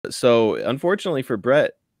So, unfortunately for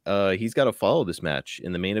Bret, he's got to follow this match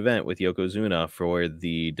in the main event with Yokozuna for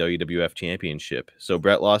the WWF Championship. So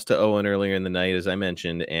Bret lost to Owen earlier in the night, as I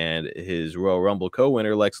mentioned, and his Royal Rumble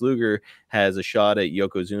co-winner Lex Luger has a shot at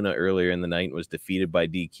Yokozuna earlier in the night and was defeated by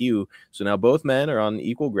DQ. So now both men are on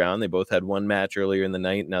equal ground. They both had one match earlier in the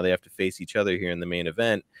night. Now they have to face each other here in the main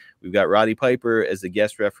event. We've got Roddy Piper as the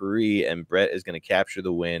guest referee, and Bret is going to capture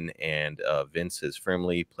the win. And Vince has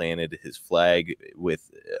firmly planted his flag with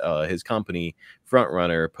his company front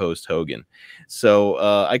runner post Hogan. So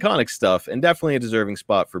iconic stuff, and definitely a deserving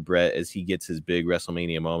spot for Bret as he gets his big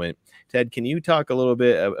WrestleMania moment. Ted, can you talk a little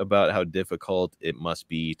bit about how difficult it must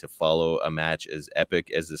be to follow a match as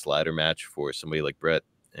epic as this ladder match for somebody like Bret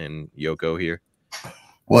and Yoko here?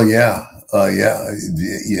 Well, yeah,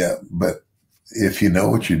 yeah. But if you know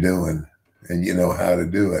what you're doing and you know how to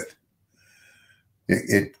do it,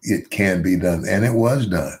 it can be done, and it was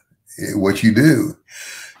done. What you do,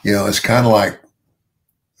 it's kind of like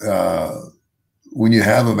when you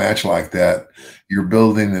have a match like that, you're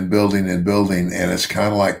building and building and building, and it's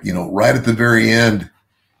kind of like, right at the very end.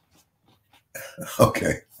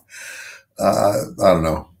 Okay, I don't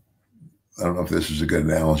know. I don't know if this is a good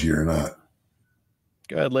analogy or not.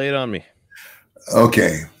 Go ahead, lay it on me.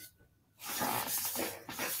 Okay.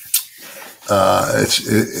 It's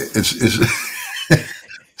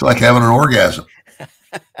it's like having an orgasm.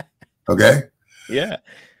 Okay. Yeah.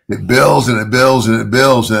 It builds and it builds and it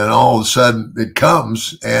builds, and then all of a sudden it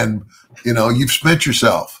comes, and you've spent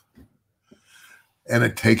yourself, and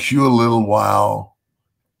it takes you a little while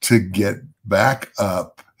to get back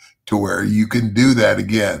up to where you can do that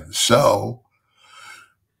again. So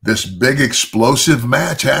this big explosive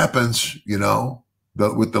match happens,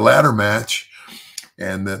 with the ladder match,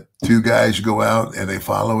 and the two guys go out and they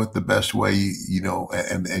follow it the best way,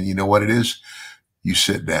 and you know what it is? You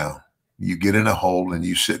sit down, you get in a hole and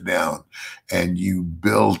you sit down and you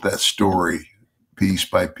build that story piece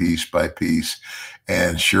by piece by piece.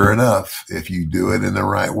 And sure enough, if you do it in the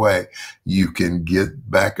right way, you can get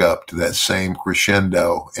back up to that same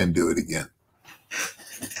crescendo and do it again.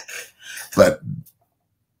 But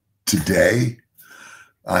today,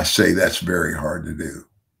 I say that's very hard to do,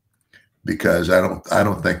 because I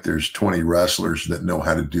don't think there's 20 wrestlers that know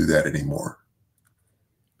how to do that anymore.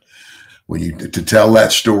 When to tell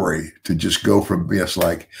that story, to just go from, it's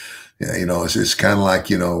like, it's kind of like,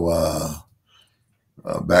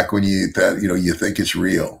 back when you think it's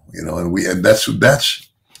real, and that's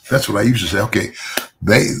what I used to say. Okay,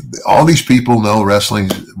 all these people know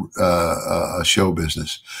wrestling's a show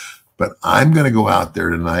business, but I'm going to go out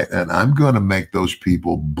there tonight and I'm going to make those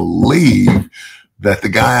people believe that the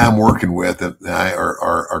guy I'm working with and I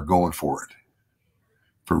are going for it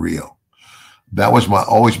for real. That was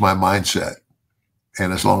always my mindset.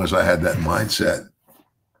 And as long as I had that mindset,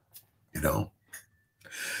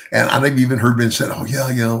 and I've even heard men say, oh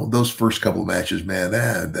yeah, those first couple of matches, man,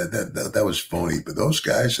 that was phony. But those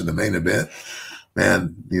guys in the main event,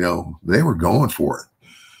 man, they were going for it.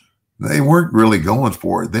 They weren't really going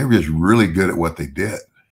for it. They were just really good at what they did.